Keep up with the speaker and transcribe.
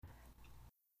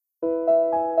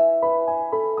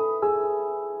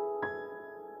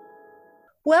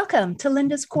Welcome to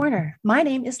Linda's Corner. My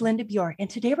name is Linda Bjork, and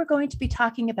today we're going to be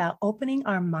talking about opening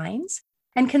our minds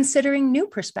and considering new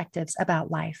perspectives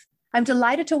about life. I'm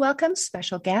delighted to welcome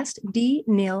special guest D.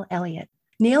 Neil Elliott.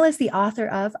 Neil is the author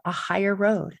of A Higher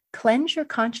Road, Cleanse Your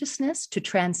Consciousness to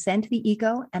Transcend the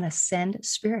Ego and Ascend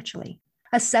Spiritually,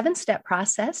 a 7-step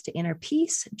process to inner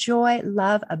peace, joy,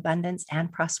 love, abundance,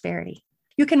 and prosperity.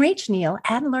 You can reach Neil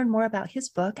and learn more about his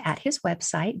book at his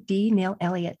website,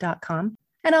 dneilelliott.com,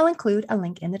 and I'll include a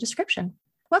link in the description.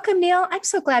 Welcome, Neil. I'm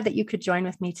so glad that you could join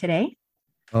with me today.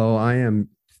 Oh, I am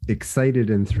excited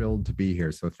and thrilled to be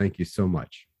here. So thank you so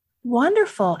much.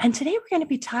 Wonderful. And today we're going to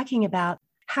be talking about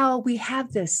how we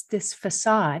have this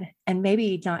facade, and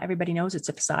maybe not everybody knows it's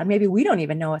a facade. Maybe we don't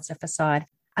even know it's a facade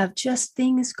of just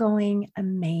things going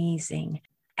amazing.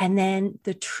 And then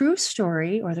the true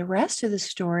story, or the rest of the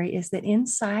story, is that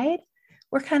inside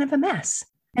we're kind of a mess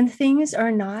and things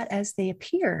are not as they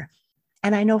appear.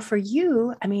 And I know for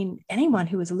you, anyone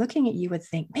who is looking at you would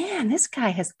think, man, this guy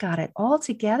has got it all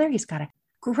together. He's got a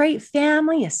great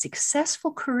family, a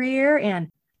successful career, and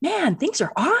man, things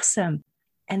are awesome.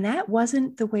 And that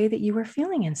wasn't the way that you were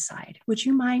feeling inside. Would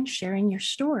you mind sharing your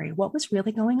story? What was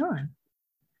really going on?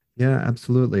 Yeah,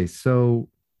 absolutely. So,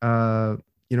 and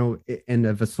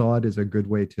a facade is a good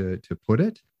way to put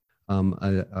it.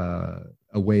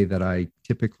 A way that I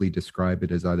typically describe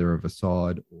it as either a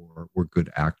facade or we're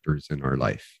good actors in our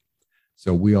life.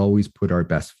 So we always put our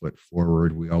best foot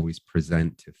forward. We always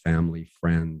present to family,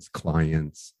 friends,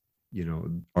 clients,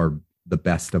 the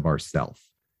best of ourselves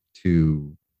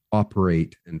to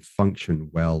operate and function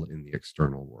well in the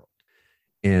external world.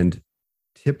 And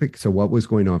so what was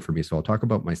going on for me? So I'll talk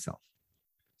about myself.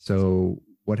 So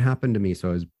what happened to me? So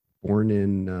I was born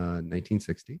in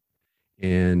 1960.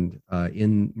 And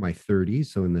in my 30s,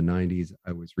 so in the 90s,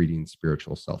 I was reading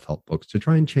spiritual self-help books to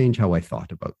try and change how I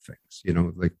thought about things.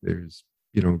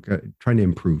 Trying to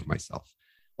improve myself.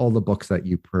 All the books that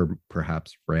you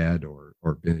perhaps read or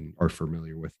are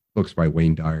familiar with, books by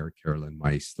Wayne Dyer, Carolyn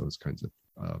Myss, those kinds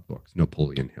of books,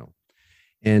 Napoleon Hill.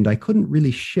 And I couldn't really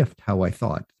shift how I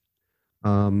thought.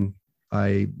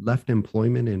 I left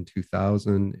employment in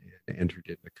 2000 and entered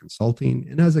into consulting.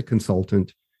 And as a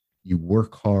consultant, you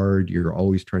work hard. You're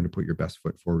always trying to put your best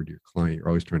foot forward to your client. You're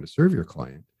always trying to serve your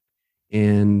client.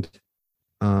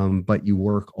 But you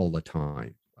work all the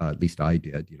time. At least I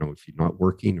did. If you're not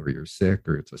working or you're sick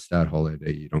or it's a stat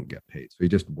holiday, you don't get paid. So you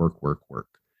just work.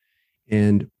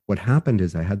 And what happened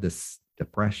is I had this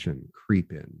depression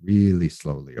creep in really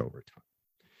slowly over time.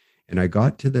 And I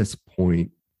got to this point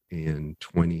in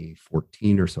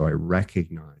 2014 or so, I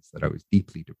recognized that I was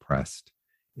deeply depressed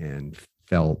and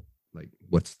felt like,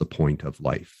 what's the point of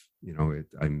life?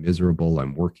 I'm miserable.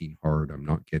 I'm working hard. I'm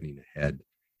not getting ahead.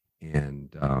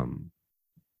 And,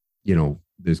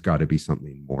 there's got to be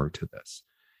something more to this.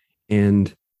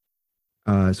 And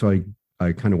so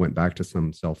I kind of went back to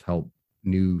some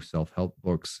new self-help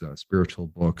books, spiritual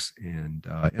books. And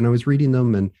I was reading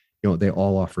them and, they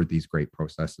all offered these great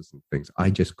processes and things. I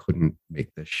just couldn't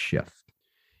make this shift.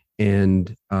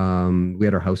 And we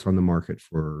had our house on the market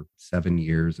for 7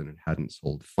 years and it hadn't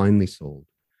sold, finally sold.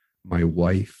 My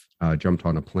wife jumped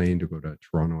on a plane to go to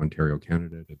Toronto, Ontario,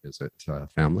 Canada to visit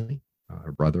family,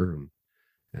 her brother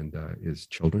and his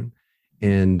children.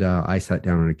 And I sat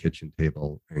down on a kitchen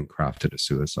table and crafted a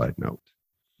suicide note.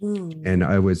 And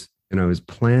I was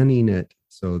planning it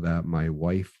so that my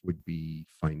wife would be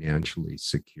financially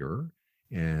secure.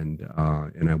 And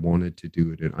I wanted to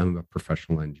do it. And I'm a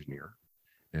professional engineer.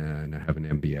 And I have an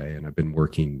MBA, and I've been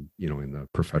working, in the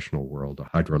professional world, the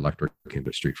hydroelectric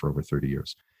industry, for over 30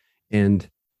 years. And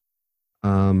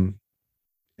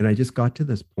I just got to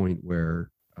this point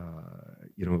where,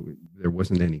 there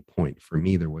wasn't any point for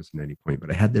me. There wasn't any point,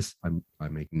 but I had this. I'm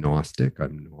agnostic.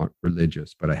 I'm not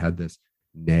religious, but I had this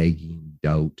nagging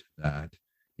doubt that,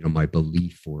 my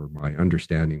belief or my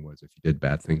understanding was, if you did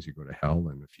bad things, you go to hell,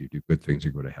 and if you do good things,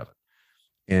 you go to heaven.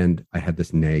 And I had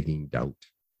this nagging doubt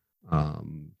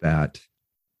that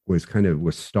was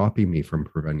stopping me from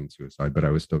preventing suicide, but I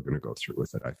was still going to go through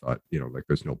with it. I thought,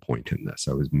 there's no point in this.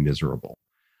 I was miserable.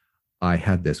 I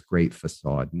had this great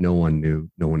facade. No one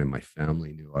in my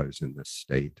family knew I was in this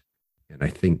state. And I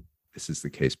think this is the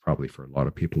case probably for a lot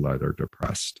of people that are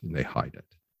depressed and they hide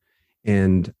it.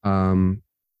 And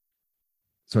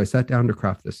so I sat down to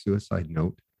craft this suicide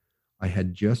note. I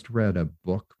had just read a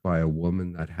book by a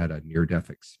woman that had a near-death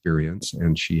experience,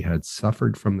 and she had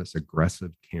suffered from this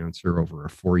aggressive cancer over a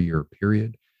 4-year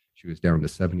period. She was down to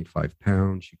 75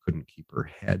 pounds. She couldn't keep her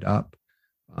head up.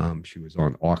 She was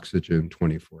on oxygen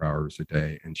 24 hours a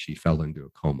day, and she fell into a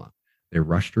coma. They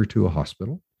rushed her to a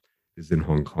hospital. This is in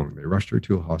Hong Kong. They rushed her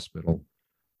to a hospital.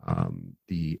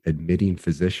 The admitting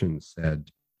physician said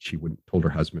she wouldn't, told her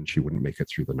husband she wouldn't make it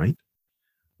through the night.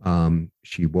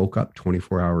 She woke up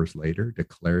 24 hours later,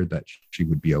 declared that she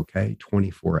would be okay.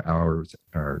 24 hours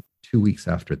or 2 weeks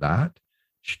after that,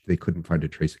 they couldn't find a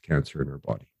trace of cancer in her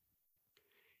body.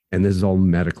 And this is all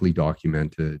medically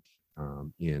documented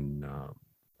in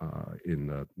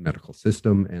the medical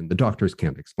system. And the doctors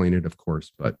can't explain it, of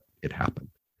course, but it happened.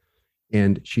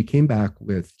 And she came back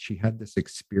with, she had this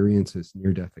experience, this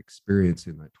near death experience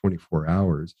in that 24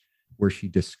 hours, where she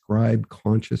described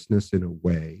consciousness in a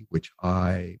way which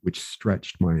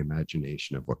stretched my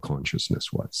imagination of what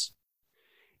consciousness was.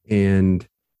 And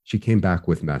she came back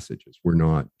with messages. We're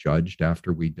not judged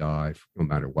after we die, no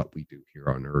matter what we do here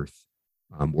on earth.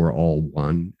 We're all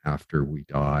one after we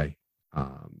die.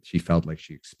 She felt like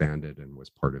she expanded and was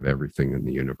part of everything in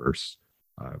the universe,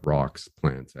 rocks,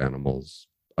 plants, animals,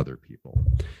 other people.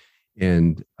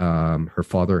 And her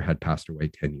father had passed away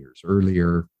 10 years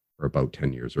earlier, or about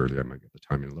 10 years earlier. I might get the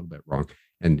timing a little bit wrong.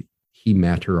 And he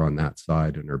met her on that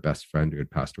side, and her best friend who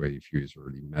had passed away a few years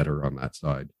earlier met her on that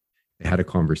side. They had a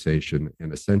conversation,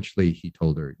 and essentially he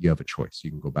told her, you have a choice.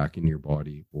 You can go back in your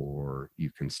body or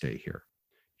you can stay here.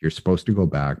 You're supposed to go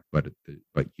back, but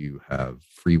you have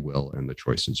free will and the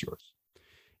choice is yours.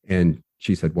 And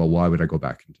she said, well, why would I go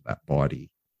back into that body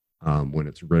when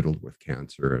it's riddled with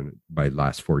cancer? And my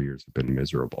last 4 years have been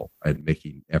miserable and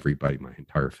making everybody, my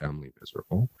entire family,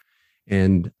 miserable.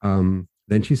 And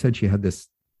then she said she had this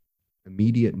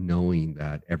immediate knowing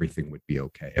that everything would be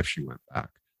okay if she went back.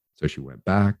 So she went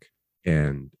back,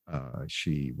 and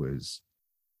she was,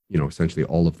 essentially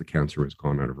all of the cancer was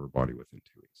gone out of her body within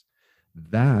 2 weeks.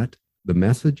 That the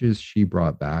messages she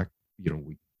brought back,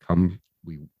 we come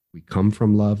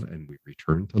from love and we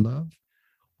return to love.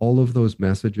 All of those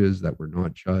messages that we're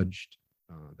not judged,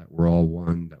 that we're all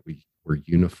one, that we were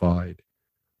unified,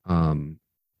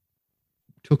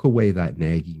 took away that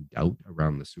nagging doubt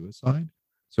around the suicide.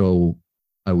 So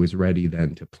I was ready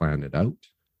then to plan it out,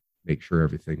 make sure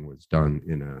everything was done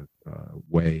in a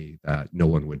way that no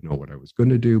one would know what I was going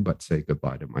to do, but say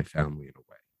goodbye to my family in a way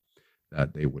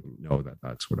that they wouldn't know that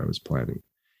that's what I was planning.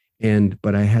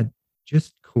 But I had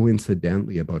just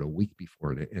coincidentally about a week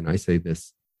before, and I say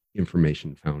this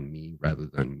information found me rather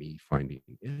than me finding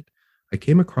it, I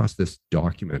came across this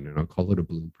document, and I'll call it a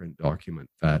blueprint document,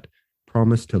 that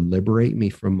promised to liberate me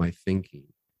from my thinking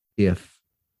if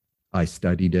I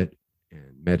studied it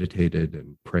and meditated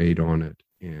and prayed on it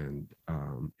and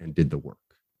did the work.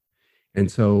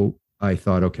 And so I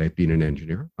thought, okay, being an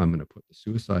engineer, I'm going to put the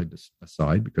suicide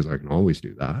aside because I can always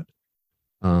do that.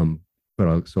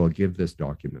 So I'll give this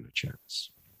document a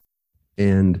chance.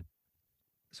 And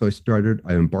so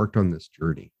I embarked on this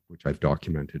journey, which I've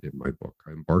documented in my book.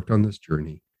 I embarked on this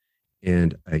journey,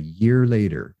 and a year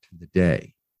later to the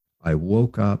day, I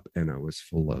woke up and I was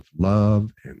full of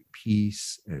love and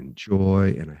peace and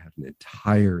joy, and I had an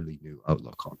entirely new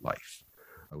outlook on life.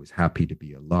 I was happy to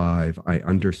be alive. I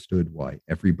understood why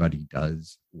everybody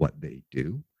does what they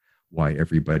do, why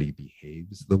everybody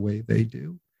behaves the way they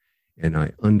do. And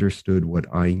I understood what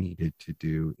I needed to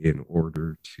do in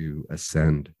order to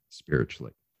ascend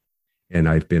spiritually. And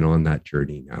I've been on that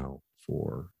journey now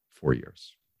for 4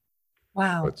 years.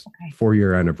 Wow. So it's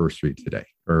 4-year anniversary today,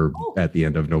 or at the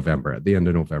end of November of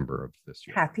this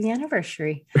year. Happy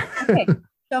anniversary. Okay.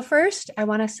 So first, I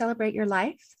want to celebrate your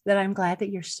life, that I'm glad that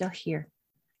you're still here.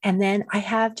 And then I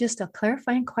have just a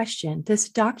clarifying question. This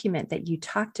document that you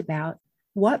talked about,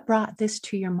 what brought this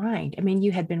to your mind? I mean,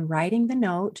 you had been writing the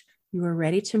note, you were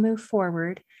ready to move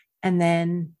forward, and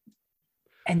then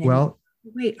well,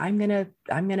 wait, I'm gonna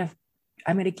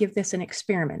give this an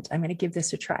experiment. I'm gonna give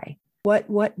this a try.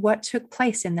 What took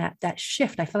place in that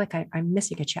shift? I feel like I'm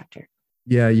missing a chapter.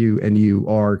 Yeah, you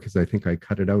are, because I think I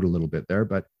cut it out a little bit there.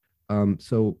 But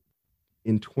so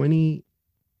in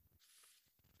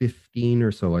 2015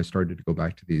 or so, I started to go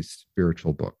back to these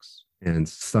spiritual books and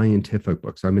scientific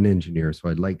books. I'm an engineer, so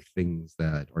I like things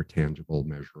that are tangible,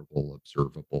 measurable,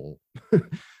 observable,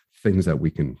 things that we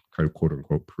can kind of quote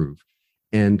unquote prove.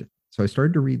 And so I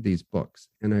started to read these books,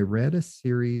 and I read a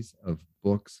series of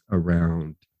books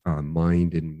around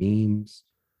mind and memes,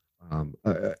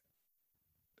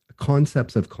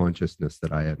 concepts of consciousness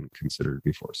that I hadn't considered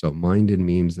before. So Mind and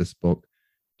Memes, this book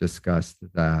discussed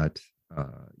that,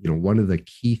 one of the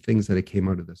key things that it came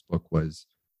out of this book was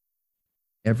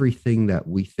everything that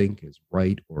we think is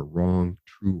right or wrong,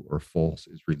 true or false,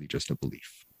 is really just a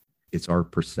belief. It's our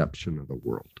perception of the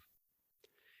world.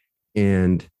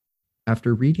 And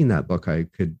after reading that book, I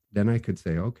could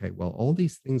say, okay, well, all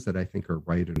these things that I think are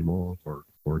right and wrong, or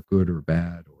good or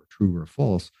bad, or true or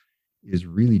false, is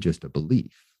really just a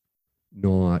belief,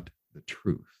 not the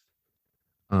truth.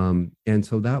 And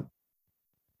so that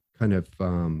kind of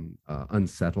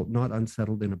not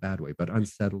unsettled in a bad way, but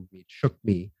unsettled me, shook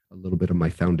me a little bit of my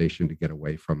foundation to get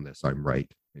away from this. I'm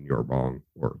right and you're wrong,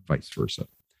 or vice versa.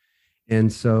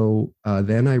 And so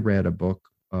then I read a book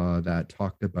that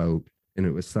talked about, and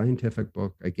it was a scientific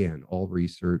book, again, all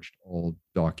researched, all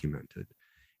documented.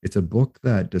 It's a book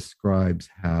that describes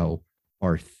how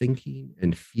our thinking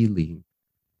and feeling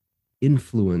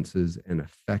influences and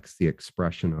affects the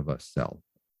expression of a cell.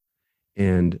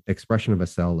 And expression of a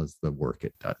cell is the work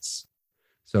it does.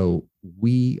 So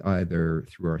we either,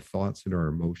 through our thoughts and our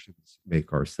emotions,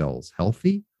 make our cells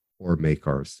healthy or make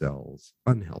our cells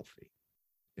unhealthy.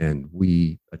 And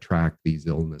we attract these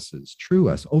illnesses through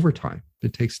us over time.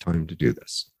 It takes time to do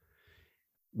this.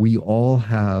 We all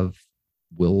have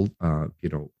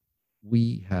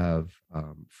we have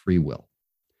free will.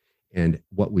 And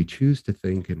what we choose to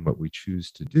think and what we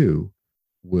choose to do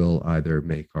will either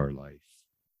make our life,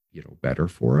 better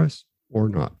for us or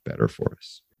not better for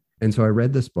us. And so I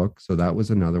read this book. So that was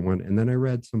another one. And then I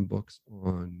read some books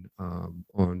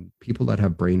on people that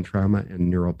have brain trauma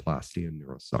and neuroplasty and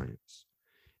neuroscience.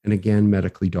 And again,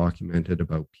 medically documented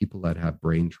about people that have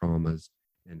brain traumas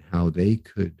and how they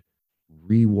could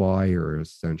rewire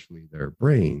essentially their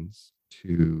brains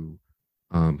to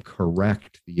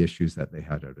correct the issues that they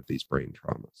had out of these brain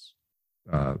traumas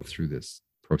through this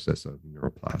process of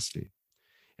neuroplasty.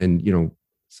 And,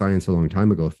 science a long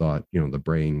time ago thought, the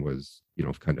brain was,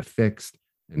 kind of fixed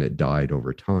and it died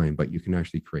over time, but you can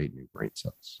actually create new brain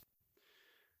cells.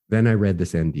 Then I read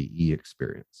this NDE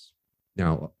experience.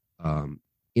 Now,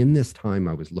 in this time,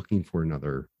 I was looking for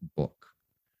another book.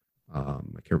 I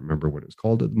can't remember what it was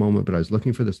called at the moment, but I was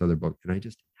looking for this other book and I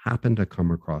just happened to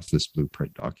come across this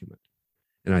blueprint document.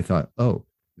 And I thought, oh,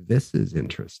 this is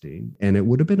interesting. And it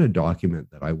would have been a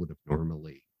document that I would have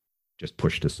normally just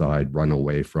pushed aside, run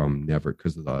away from, never,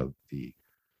 because of the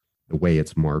way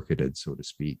it's marketed, so to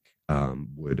speak,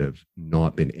 would have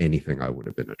not been anything I would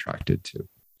have been attracted to.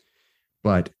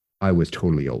 But I was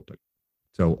totally open.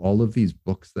 So all of these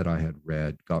books that I had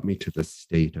read got me to the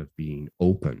state of being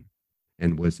open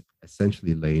and was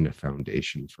essentially laying a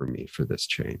foundation for me for this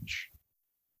change.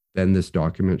 Then this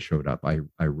document showed up.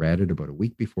 I read it about a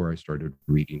week before I started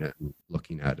reading it and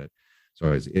looking at it. So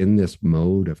I was in this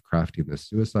mode of crafting this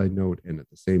suicide note and at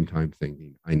the same time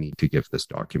thinking, I need to give this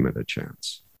document a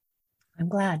chance. I'm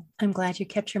glad you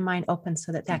kept your mind open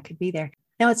so that could be there.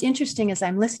 Now, it's interesting as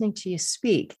I'm listening to you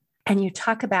speak and you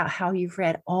talk about how you've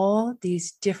read all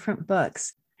these different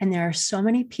books, and there are so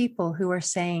many people who are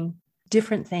saying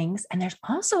different things. And there's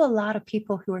also a lot of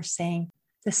people who are saying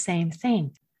the same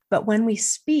thing. But when we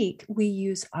speak, we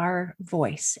use our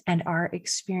voice and our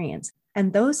experience.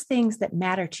 And those things that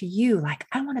matter to you, like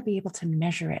I want to be able to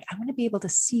measure it. I want to be able to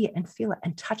see it and feel it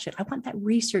and touch it. I want that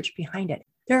research behind it.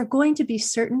 There are going to be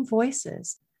certain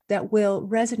voices that will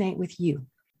resonate with you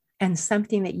and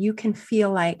something that you can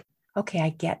feel like, okay, I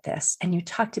get this. And you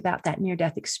talked about that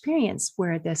near-death experience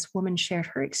where this woman shared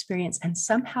her experience and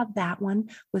somehow that one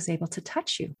was able to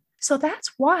touch you. So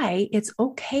that's why it's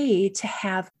okay to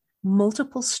have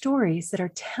multiple stories that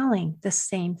are telling the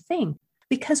same thing,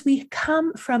 because we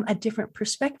come from a different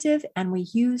perspective and we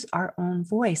use our own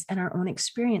voice and our own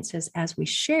experiences as we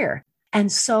share. And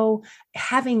so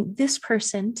having this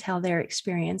person tell their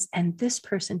experience and this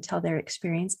person tell their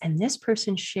experience and this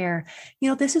person share,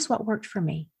 this is what worked for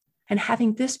me. And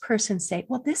having this person say,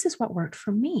 well, this is what worked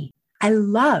for me. I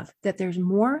love that there's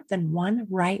more than one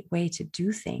right way to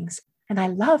do things. And I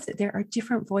love that there are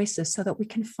different voices so that we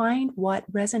can find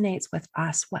what resonates with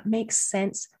us, what makes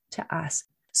sense to us,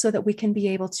 so that we can be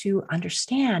able to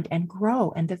understand and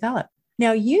grow and develop.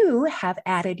 Now, you have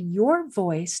added your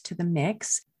voice to the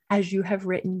mix as you have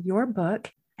written your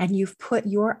book, and you've put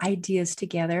your ideas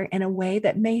together in a way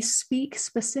that may speak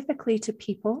specifically to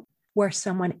people where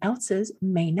someone else's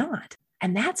may not.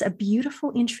 And that's a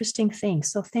beautiful, interesting thing.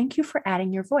 So thank you for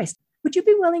adding your voice. Would you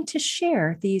be willing to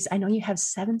share these? I know you have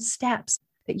 7 steps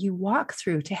that you walk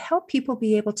through to help people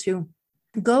be able to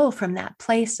go from that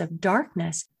place of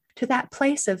darkness to that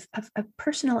place of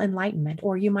personal enlightenment,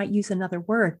 or you might use another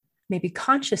word, maybe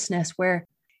consciousness, where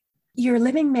you're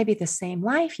living maybe the same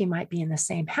life. You might be in the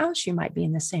same house. You might be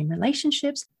in the same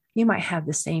relationships. You might have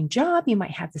the same job. You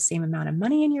might have the same amount of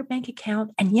money in your bank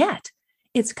account. And yet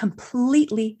it's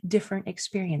completely different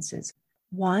experiences.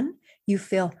 One, you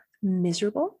feel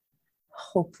miserable,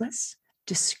 hopeless,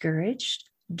 discouraged,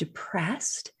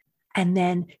 depressed. And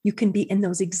then you can be in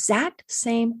those exact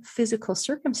same physical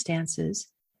circumstances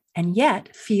and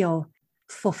yet feel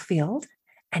fulfilled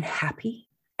and happy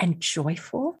and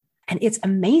joyful. And it's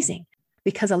amazing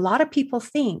because a lot of people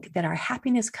think that our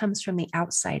happiness comes from the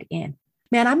outside in.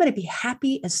 Man, I'm going to be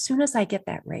happy as soon as I get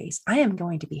that raise. I am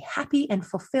going to be happy and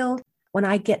fulfilled when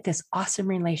I get this awesome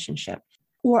relationship.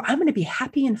 Or I'm going to be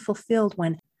happy and fulfilled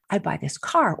when I buy this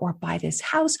car or buy this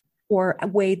house or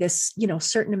weigh this,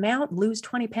 certain amount, lose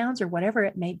 20 pounds or whatever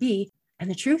it may be. And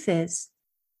the truth is,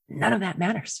 none of that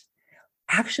matters.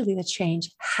 Actually, the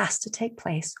change has to take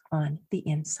place on the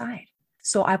inside.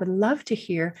 So I would love to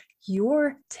hear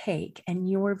your take and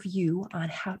your view on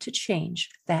how to change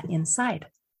that inside.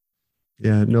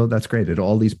 Yeah, no, that's great. At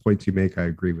all these points you make, I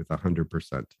agree with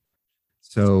 100%.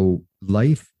 So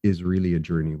life is really a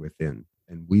journey within,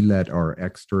 and we let our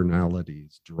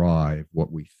externalities drive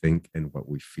what we think and what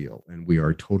we feel. And we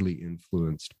are totally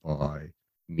influenced by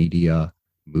media,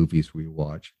 movies we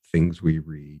watch, things we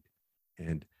read,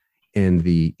 and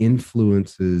the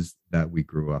influences that we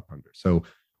grew up under. So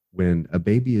when a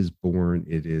baby is born,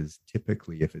 it is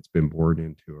typically, if it's been born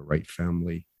into a right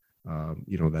family,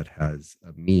 that has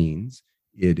a means,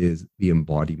 it is the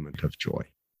embodiment of joy.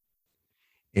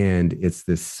 And it's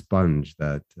this sponge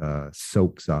that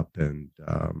soaks up and,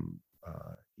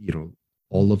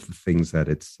 all of the things that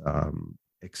it's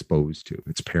exposed to,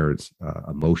 its parents'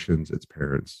 emotions, its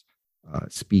parents'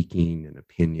 speaking and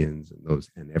opinions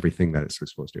and everything that it's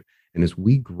exposed to. And as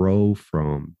we grow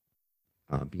from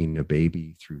being a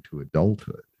baby through to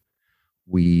adulthood,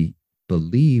 we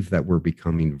believe that we're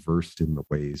becoming versed in the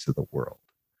ways of the world.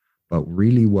 But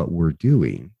really what we're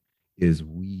doing is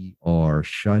we are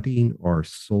shutting our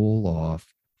soul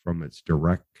off from its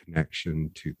direct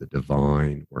connection to the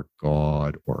divine or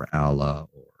God or Allah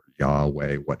or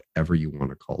Yahweh, whatever you want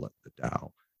to call it, the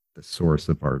Tao, the source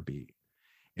of our being.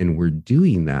 And we're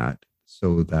doing that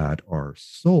so that our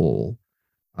soul,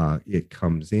 it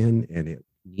comes in and it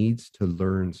needs to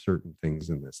learn certain things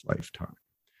in this lifetime.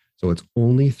 So it's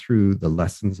only through the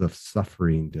lessons of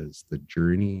suffering does the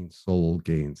journeying soul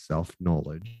gain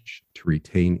self-knowledge to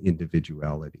retain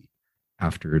individuality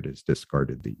after it has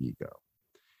discarded the ego.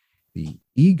 The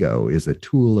ego is a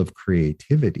tool of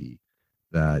creativity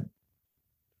that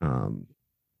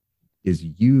is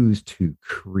used to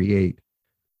create.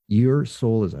 Your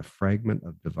soul is a fragment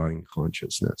of divine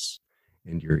consciousness,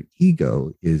 and your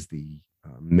ego is the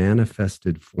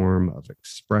manifested form of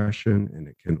expression, and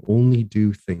it can only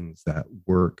do things that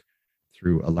work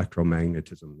through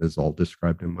electromagnetism. This is all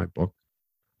described in my book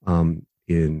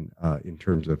in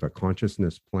terms of a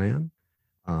consciousness plan,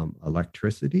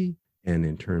 electricity, and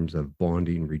in terms of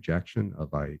bonding rejection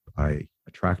of I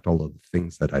attract all of the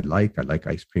things that I like. I like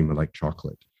ice cream. I like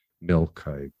chocolate, milk.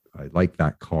 I like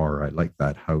that car. I like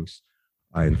that house.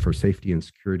 And for safety and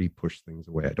security, push things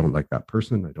away. I don't like that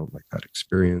person. I don't like that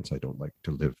experience. I don't like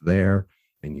to live there.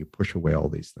 And you push away all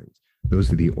these things.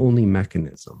 Those are the only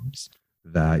mechanisms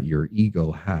that your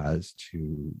ego has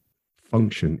to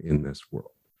function in this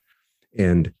world.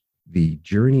 And the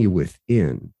journey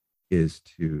within is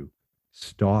to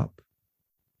stop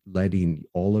letting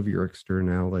all of your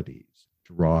externalities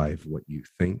drive what you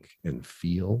think and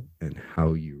feel and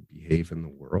how you behave in the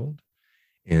world,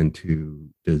 and to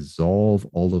dissolve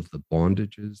all of the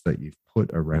bondages that you've put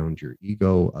around your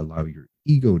ego, allow your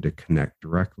ego to connect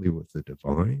directly with the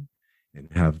divine, and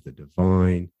have the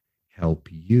divine help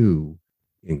you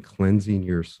in cleansing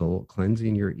your soul,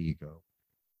 cleansing your ego,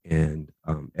 and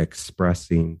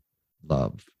expressing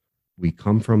love. We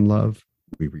come from love.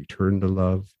 We return to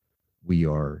love. We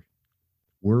are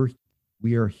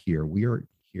here. We are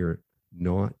here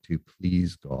not to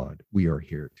please God. We are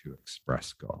here to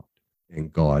express God.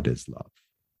 And God is love.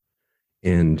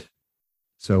 And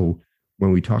so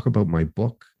when we talk about my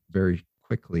book, very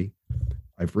quickly,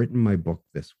 I've written my book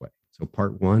this way. So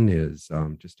part one is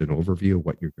just an overview of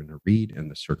what you're going to read and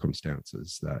the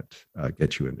circumstances that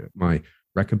get you into it. My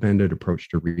recommended approach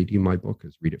to reading my book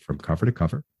is read it from cover to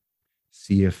cover,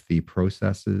 see if the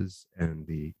processes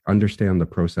and understand the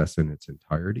process in its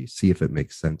entirety, see if it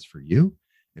makes sense for you.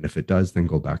 And if it does, then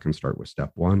go back and start with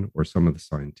step one or some of the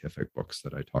scientific books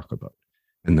that I talk about,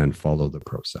 and then follow the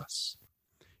process.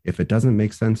 If it doesn't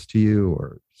make sense to you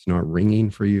or it's not ringing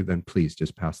for you, then please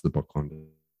just pass the book on to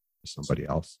somebody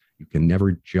else. You can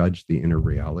never judge the inner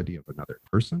reality of another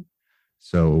person.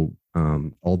 So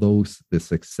although the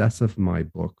success of my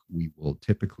book, we will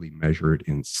typically measure it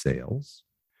in sales,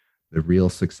 the real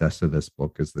success of this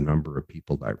book is the number of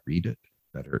people that read it,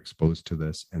 that are exposed to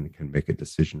this, and can make a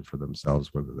decision for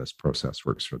themselves whether this process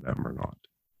works for them or not.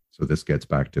 So this gets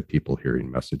back to people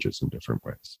hearing messages in different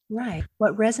ways. Right.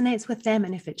 What resonates with them,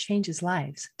 and if it changes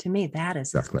lives, to me, that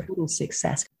is exactly. Total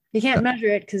success. You can't measure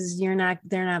it because they're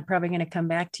not probably going to come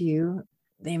back to you.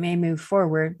 They may move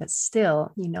forward, but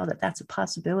still, you know that that's a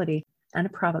possibility. and a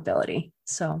probability.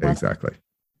 So Exactly.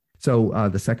 So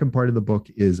the second part of the book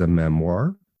is a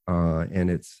memoir, and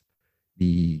it's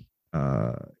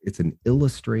an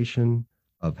illustration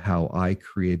of how I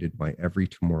created my every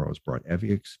tomorrows, brought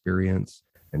every experience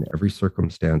and every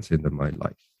circumstance into my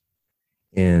life.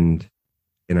 And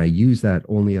I use that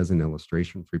only as an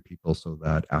illustration for people so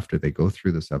that after they go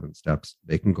through the 7 steps,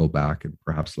 they can go back and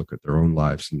perhaps look at their own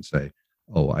lives and say,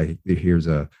 oh, here's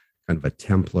a kind of a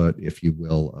template, if you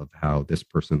will, of how this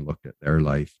person looked at their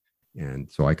life. And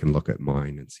so I can look at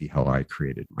mine and see how I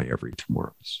created my every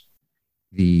tomorrows.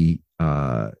 The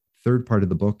third part of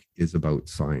the book is about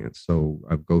science. So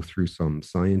I go through some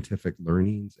scientific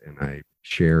learnings and I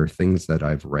share things that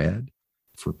I've read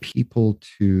for people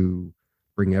to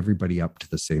bring everybody up to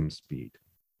the same speed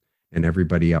and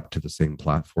everybody up to the same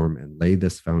platform and lay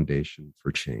this foundation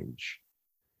for change.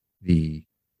 The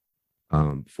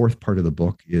fourth part of the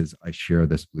book is I share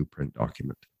this blueprint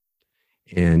document.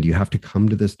 And you have to come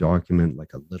to this document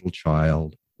like a little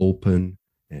child, open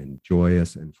and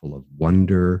joyous and full of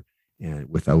wonder and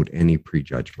without any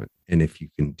prejudgment. And if you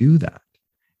can do that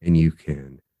and you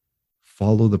can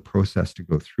follow the process to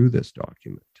go through this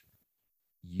document,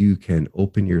 you can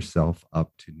open yourself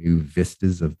up to new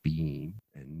vistas of being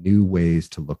and new ways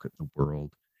to look at the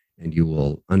world. And you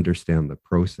will understand the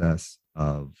process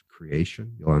of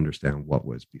creation. You'll understand what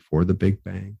was before the Big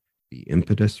Bang, the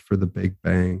impetus for the Big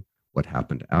Bang, what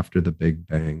happened after the Big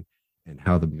Bang, and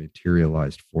how the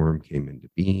materialized form came into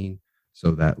being,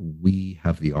 so that we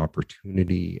have the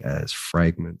opportunity as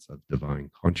fragments of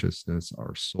divine consciousness,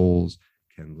 our souls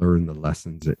can learn the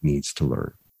lessons it needs to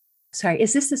learn. Sorry,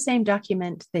 is this the same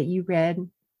document that you read?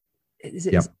 Is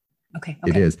it? Yep. Okay.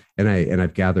 It is. And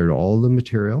I've gathered all the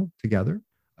material together.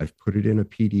 I've put it in a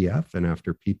PDF. And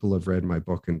after people have read my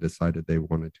book and decided they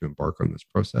wanted to embark on this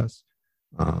process,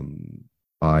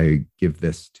 I give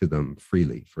this to them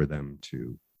freely for them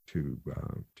to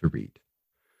read.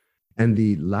 And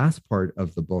the last part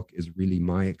of the book is really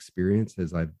my experience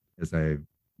as I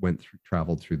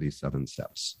traveled through these 7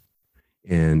 steps.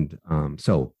 And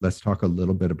so let's talk a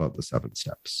little bit about the 7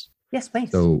 steps. Yes, please.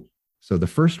 So the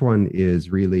first one is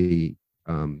really,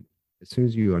 as soon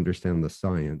as you understand the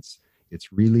science,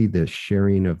 it's really the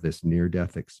sharing of this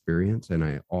near-death experience. And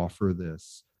I offer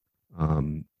this,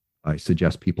 I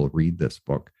suggest people read this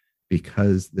book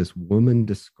because this woman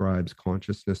describes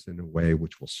consciousness in a way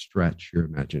which will stretch your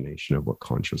imagination of what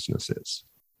consciousness is.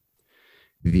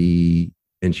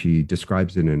 And she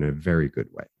describes it in a very good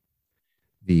way.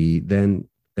 Then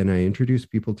I introduce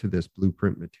people to this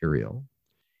blueprint material,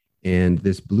 and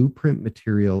this blueprint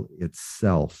material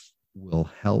itself will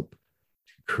help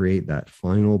to create that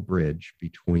final bridge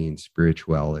between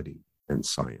spirituality and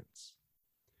science.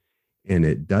 And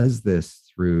it does this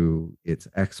through its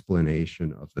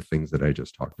explanation of the things that I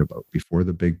just talked about before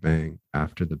the Big Bang,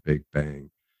 after the Big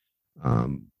Bang,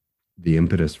 the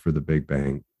impetus for the Big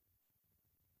Bang,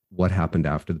 what happened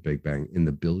after the Big Bang in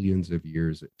the billions of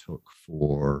years it took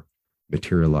for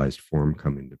materialized form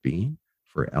come into being,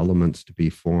 for elements to be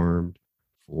formed,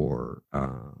 for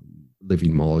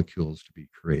living molecules to be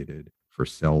created, for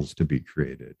cells to be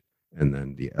created, and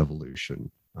then the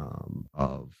evolution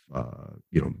of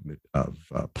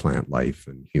plant life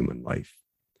and human life.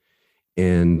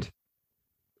 And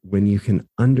when you can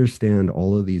understand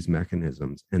all of these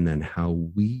mechanisms and then how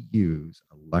we use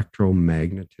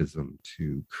electromagnetism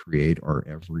to create our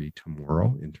every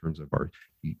tomorrow in terms of our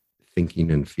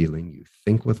thinking and feeling, you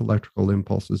think with electrical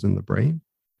impulses in the brain,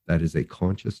 that is a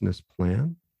consciousness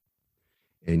plan,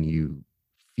 and you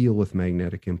feel with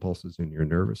magnetic impulses in your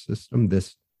nervous system.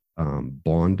 This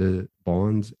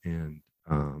bonds and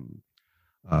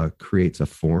creates a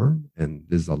form, and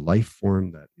there's a life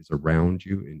form that is around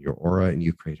you in your aura, and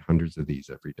you create hundreds of these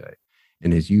every day.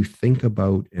 And as you think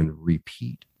about and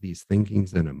repeat these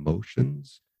thinkings and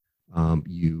emotions,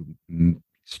 you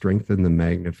strengthen the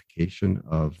magnification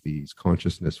of these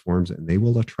consciousness forms, and they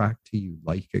will attract to you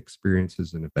like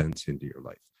experiences and events into your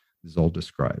life. This is all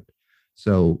described.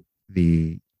 So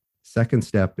the second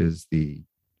step is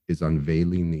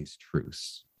unveiling these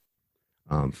truths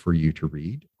for you to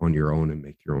read on your own and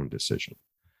make your own decision.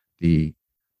 The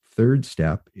third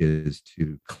step is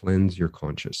to cleanse your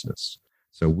consciousness.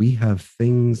 So we have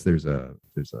things, there's a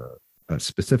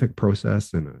specific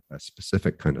process and a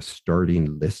specific kind of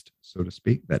starting list, so to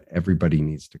speak, that everybody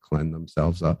needs to cleanse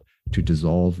themselves up to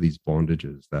dissolve these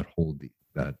bondages that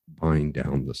that bind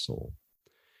down the soul.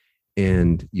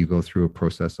 And you go through a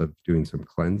process of doing some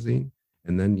cleansing,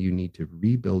 and then you need to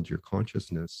rebuild your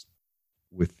consciousness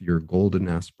with your golden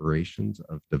aspirations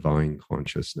of divine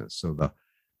consciousness. So the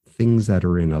things that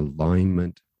are in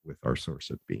alignment with our source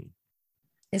of being.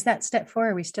 Is that step 4? Or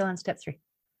are we still on step 3?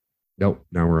 Nope.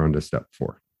 Now we're on to step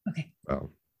 4. Okay.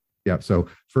 Yeah. So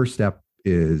first step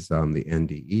is the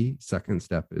NDE. Second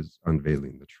step is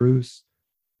unveiling the truths.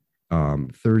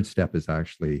 Third step is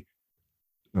actually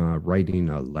writing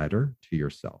a letter to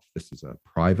yourself. This is a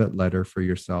private letter for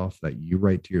yourself that you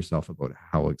write to yourself about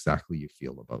how exactly you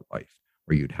feel about life.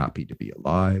 Are you happy to be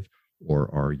alive, or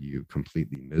are you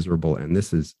completely miserable? And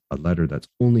this is a letter that's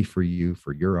only for you,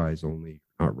 for your eyes only.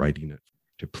 You're not writing it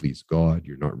to please God.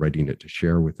 You're not writing it to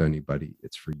share with anybody.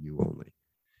 It's for you only.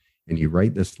 And you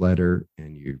write this letter,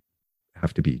 and you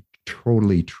have to be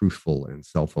totally truthful and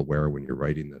self-aware when you're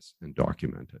writing this, and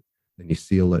document it. Then you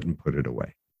seal it and put it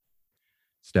away.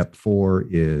 Step 4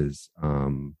 is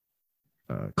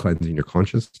cleansing your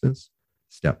consciousness.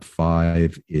 Step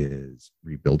 5 is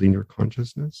rebuilding your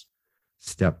consciousness.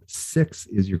 Step 6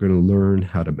 is you're going to learn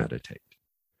how to meditate.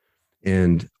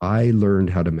 And I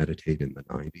learned how to meditate in the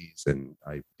 90s, and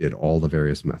I did all the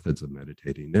various methods of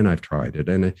meditating. And I've tried it,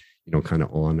 and kind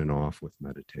of on and off with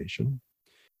meditation.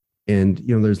 And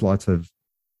there's lots of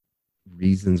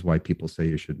reasons why people say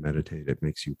you should meditate. It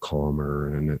makes you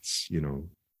calmer, and it's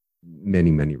many,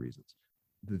 many reasons.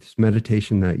 This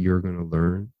meditation that you're going to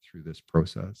learn through this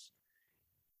process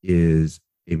is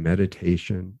a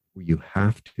meditation where you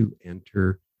have to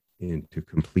enter into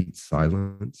complete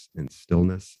silence and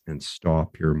stillness and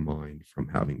stop your mind from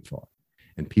having thought.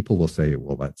 And people will say,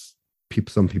 well,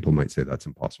 some people might say that's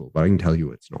impossible, but I can tell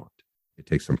you it's not. It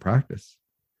takes some practice.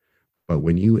 But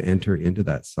when you enter into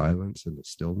that silence and the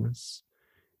stillness,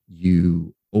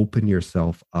 you open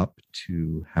yourself up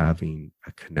to having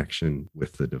a connection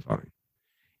with the divine.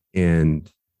 And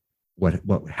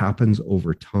what happens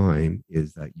over time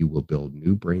is that you will build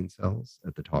new brain cells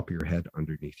at the top of your head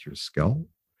underneath your skull,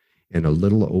 and a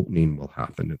little opening will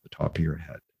happen at the top of your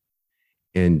head.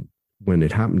 And when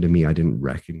it happened to me, I didn't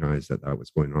recognize that was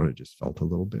going on. It just felt a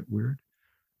little bit weird.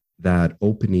 That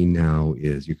opening now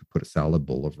is, you could put a salad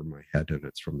bowl over my head, and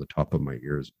it's from the top of my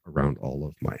ears around all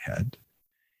of my head.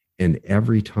 And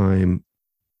every time,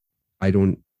 I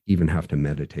don't even have to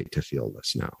meditate to feel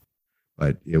this now.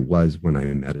 But it was when I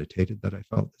meditated that I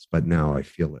felt this. But now I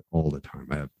feel it all the time.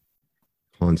 I have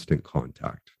constant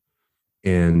contact.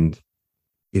 And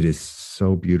it is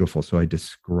so beautiful. So I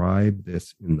describe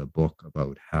this in the book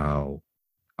about how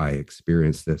I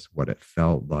experienced this, what it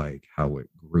felt like, how it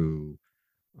grew.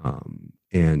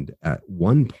 And at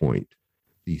one point,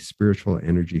 the spiritual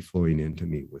energy flowing into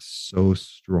me was so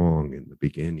strong in the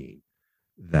beginning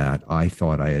that I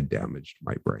thought I had damaged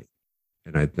my brain.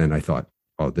 And then I thought,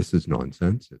 oh, this is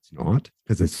nonsense. It's not,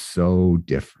 because it's so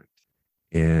different.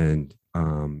 And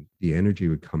the energy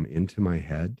would come into my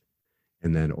head.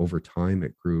 And then over time,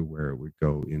 it grew where it would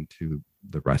go into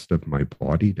the rest of my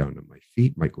body, down to my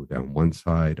feet, might go down one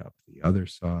side, up the other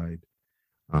side.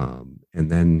 And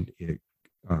then it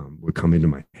would come into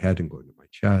my head and go into my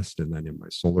chest, and then in my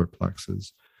solar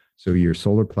plexus. So your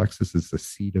solar plexus is the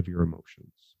seat of your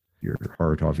emotions. Your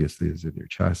heart obviously is in your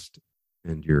chest,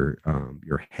 and your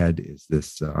head is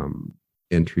this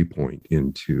entry point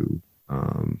into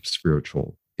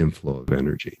spiritual inflow of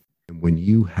energy. And when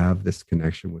you have this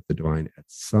connection with the divine, at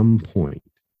some point,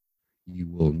 you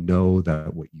will know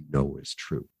that what you know is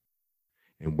true.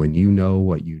 And when you know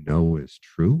what you know is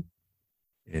true,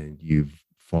 and you've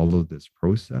followed this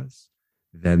process,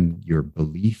 then your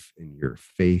belief and your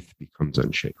faith becomes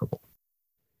unshakable.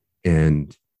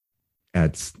 And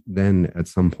at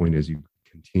some point, as you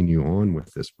continue on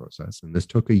with this process, and this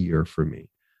took a year for me,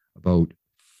 about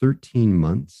 13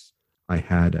 months, I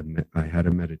had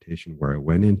a meditation where I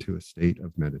went into a state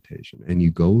of meditation, and you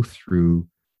go through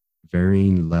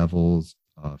varying levels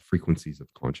of frequencies of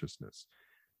consciousness.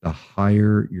 The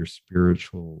higher your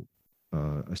spiritual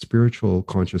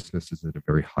consciousness is at a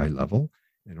very high level,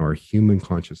 and our human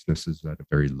consciousness is at a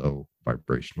very low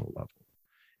vibrational level.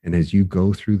 And as you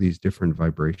go through these different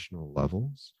vibrational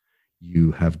levels,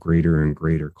 you have greater and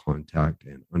greater contact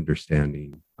and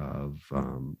understanding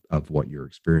of what you're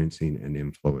experiencing and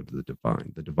inflow of the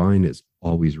divine. The divine is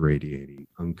always radiating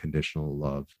unconditional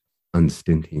love,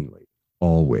 unstintingly,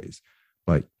 always.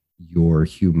 But your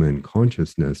human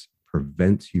consciousness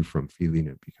prevents you from feeling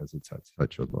it because it's at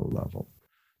such a low level.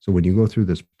 So when you go through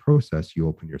this process, you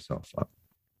open yourself up.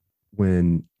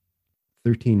 When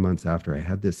 13 months after, I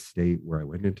had this state where I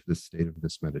went into this state of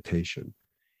this meditation,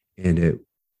 and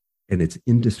it's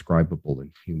indescribable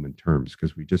in human terms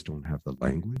because we just don't have the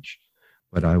language,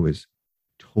 but I was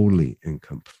totally and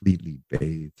completely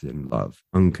bathed in love,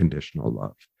 unconditional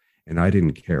love. And I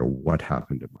didn't care what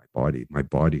happened to my body. My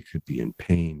body could be in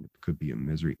pain, could be in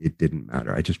misery. It didn't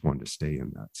matter. I just wanted to stay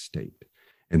in that state.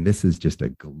 And this is just a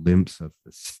glimpse of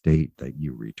the state that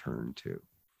you return to.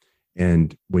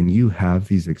 And when you have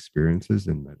these experiences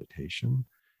in meditation,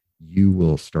 you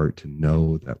will start to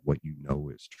know that what you know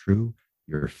is true.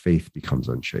 Your faith becomes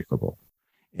unshakable.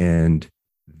 And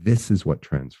this is what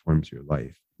transforms your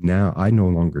life. Now, I no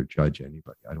longer judge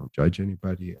anybody. I don't judge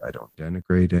anybody. I don't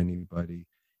denigrate anybody.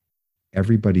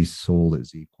 Everybody's soul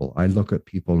is equal. I look at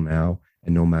people now,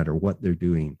 and no matter what they're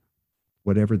doing,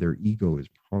 whatever their ego is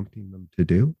prompting them to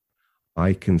do,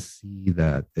 I can see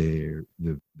that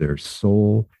their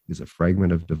soul is a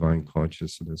fragment of divine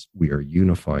consciousness. We are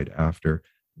unified after.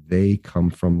 They come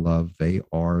from love. They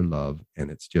are love. And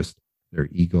it's just their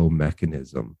ego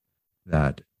mechanism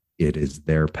that it is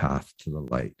their path to the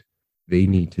light. They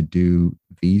need to do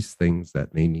these things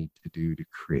that they need to do to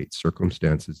create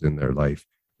circumstances in their life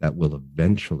that will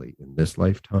eventually, in this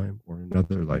lifetime or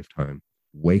another lifetime,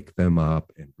 wake them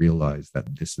up and realize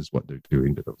that this is what they're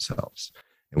doing to themselves.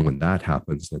 And when that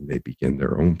happens, then they begin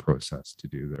their own process to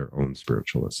do their own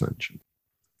spiritual ascension.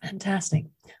 Fantastic.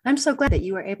 I'm so glad that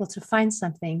you were able to find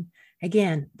something,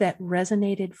 again, that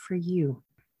resonated for you,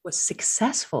 was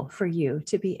successful for you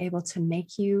to be able to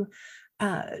make you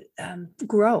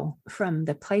grow from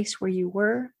the place where you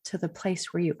were to the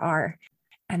place where you are.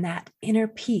 And that inner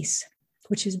peace,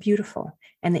 which is beautiful,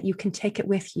 and that you can take it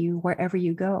with you wherever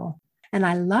you go. And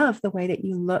I love the way that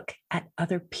you look at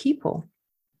other people,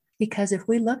 because if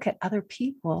we look at other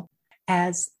people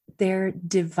as their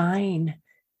divine,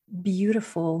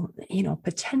 beautiful,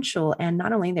 potential, and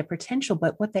not only their potential,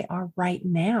 but what they are right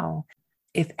now,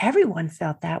 if everyone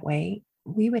felt that way,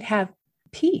 we would have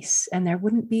peace and there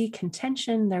wouldn't be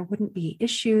contention. There wouldn't be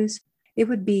issues. It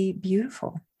would be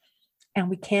beautiful. And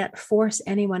we can't force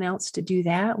anyone else to do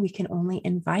that. We can only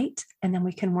invite, and then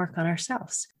we can work on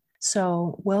ourselves.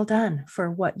 So well done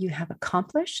for what you have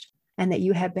accomplished, and that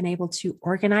you have been able to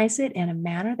organize it in a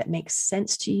manner that makes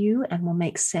sense to you and will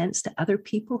make sense to other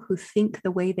people who think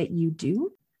the way that you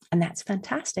do. And that's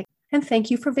fantastic. And thank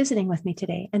you for visiting with me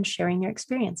today and sharing your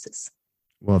experiences.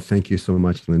 Well, thank you so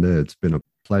much, Linda. It's been a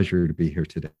pleasure to be here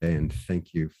today. And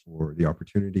thank you for the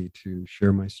opportunity to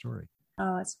share my story.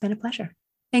 Oh, it's been a pleasure.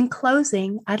 In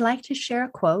closing, I'd like to share a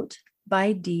quote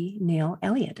by D. Neil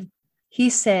Elliott. He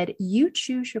said, "You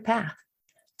choose your path,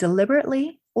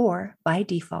 deliberately or by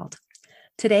default.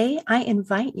 Today, I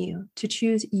invite you to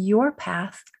choose your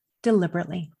path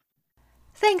deliberately."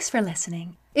 Thanks for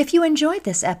listening. If you enjoyed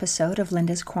this episode of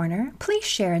Linda's Corner, please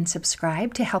share and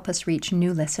subscribe to help us reach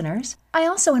new listeners. I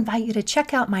also invite you to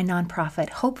check out my nonprofit,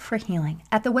 Hope for Healing,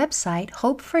 at the website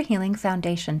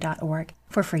hopeforhealingfoundation.org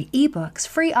for free ebooks,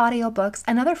 free audiobooks,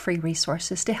 and other free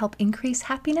resources to help increase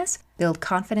happiness, build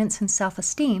confidence and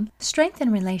self-esteem,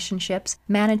 strengthen relationships,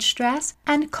 manage stress,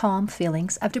 and calm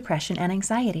feelings of depression and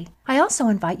anxiety. I also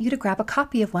invite you to grab a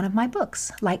copy of one of my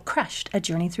books, like Crushed, A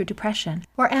Journey Through Depression,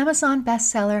 or Amazon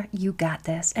bestseller, You Got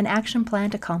This, an action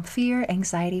plan to calm fear,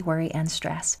 anxiety, worry, and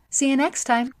stress. See you next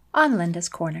time on Linda's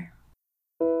Corner.